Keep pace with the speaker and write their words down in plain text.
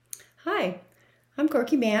Hi, I'm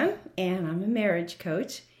Corky Mann, and I'm a marriage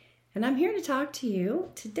coach, and I'm here to talk to you.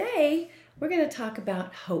 Today, we're going to talk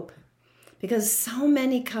about hope, because so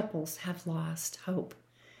many couples have lost hope.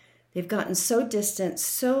 They've gotten so distant,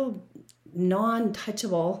 so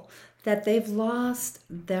non-touchable, that they've lost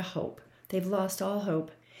their hope. They've lost all hope.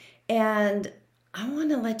 And I want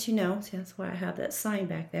to let you know, see, that's why I have that sign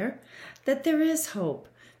back there, that there is hope.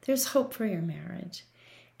 There's hope for your marriage.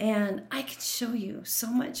 And I can show you so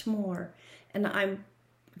much more. And I'm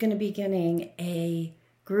going to be beginning a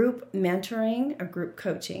group mentoring or group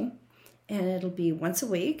coaching. And it'll be once a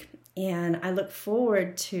week. And I look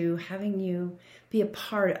forward to having you be a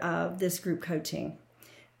part of this group coaching.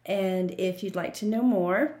 And if you'd like to know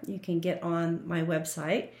more, you can get on my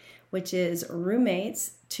website, which is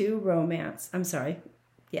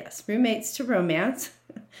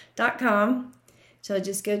roommates2romance.com. So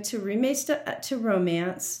just go to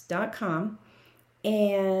roommates2romance.com,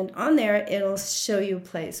 and on there it'll show you a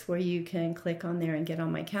place where you can click on there and get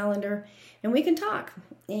on my calendar, and we can talk.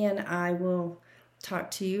 And I will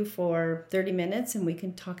talk to you for 30 minutes, and we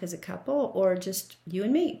can talk as a couple or just you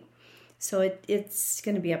and me. So it's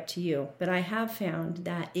going to be up to you. But I have found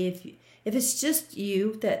that if it's just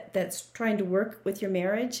you that's trying to work with your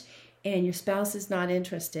marriage and your spouse is not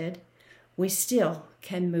interested, we still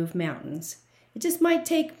can move mountains. It just might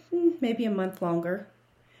take maybe a month longer,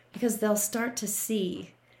 because they'll start to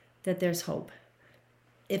see that there's hope.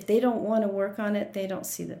 If they don't want to work on it, they don't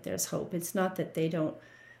see that there's hope. It's not that they don't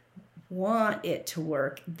want it to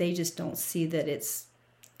work. They just don't see that it's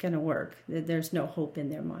going to work. There's no hope in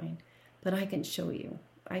their mind. But I can show you.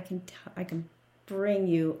 I can bring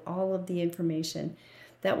you all of the information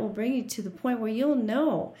that will bring you to the point where you'll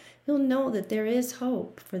know that there is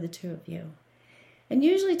hope for the two of you. And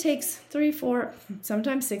usually takes 3, 4,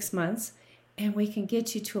 sometimes 6 months, and we can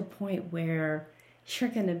get you to a point where you're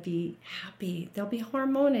going to be happy. There'll be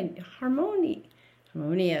harmonious,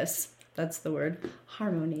 that's the word,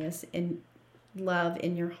 harmonious in love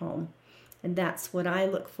in your home. And that's what I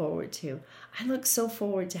look forward to. I look so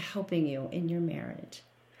forward to helping you in your marriage.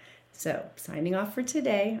 So, signing off for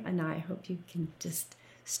today, and I hope you can just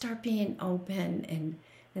start being open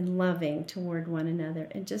and loving toward one another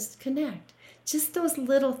and just connect. Just those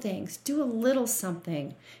little things. Do a little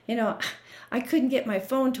something. You know, I couldn't get my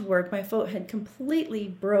phone to work. My phone had completely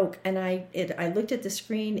broke, and I looked at the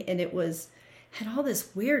screen, and it had all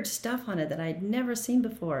this weird stuff on it that I'd never seen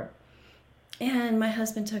before. And my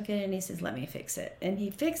husband took it and he says, "Let me fix it." And he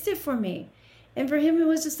fixed it for me. And for him, it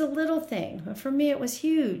was just a little thing. But for me, it was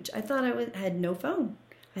huge. I thought I had no phone.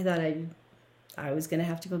 I thought I was going to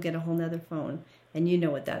have to go get a whole nother phone. And you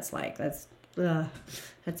know what that's like. That's a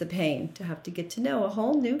pain to have to get to know a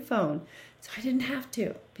whole new phone. So I didn't have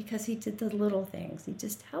to, because he did the little things. He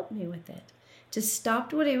just helped me with it. Just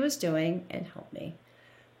stopped what he was doing and helped me.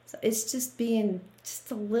 So it's just being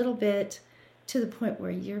just a little bit to the point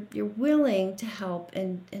where you're willing to help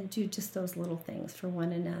and do just those little things for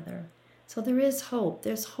one another. So there is hope.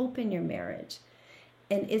 There's hope in your marriage.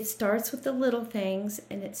 And it starts with the little things,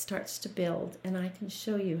 and it starts to build. And I can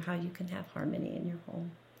show you how you can have harmony in your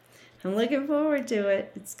home. I'm looking forward to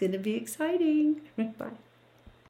it. It's going to be exciting. Bye.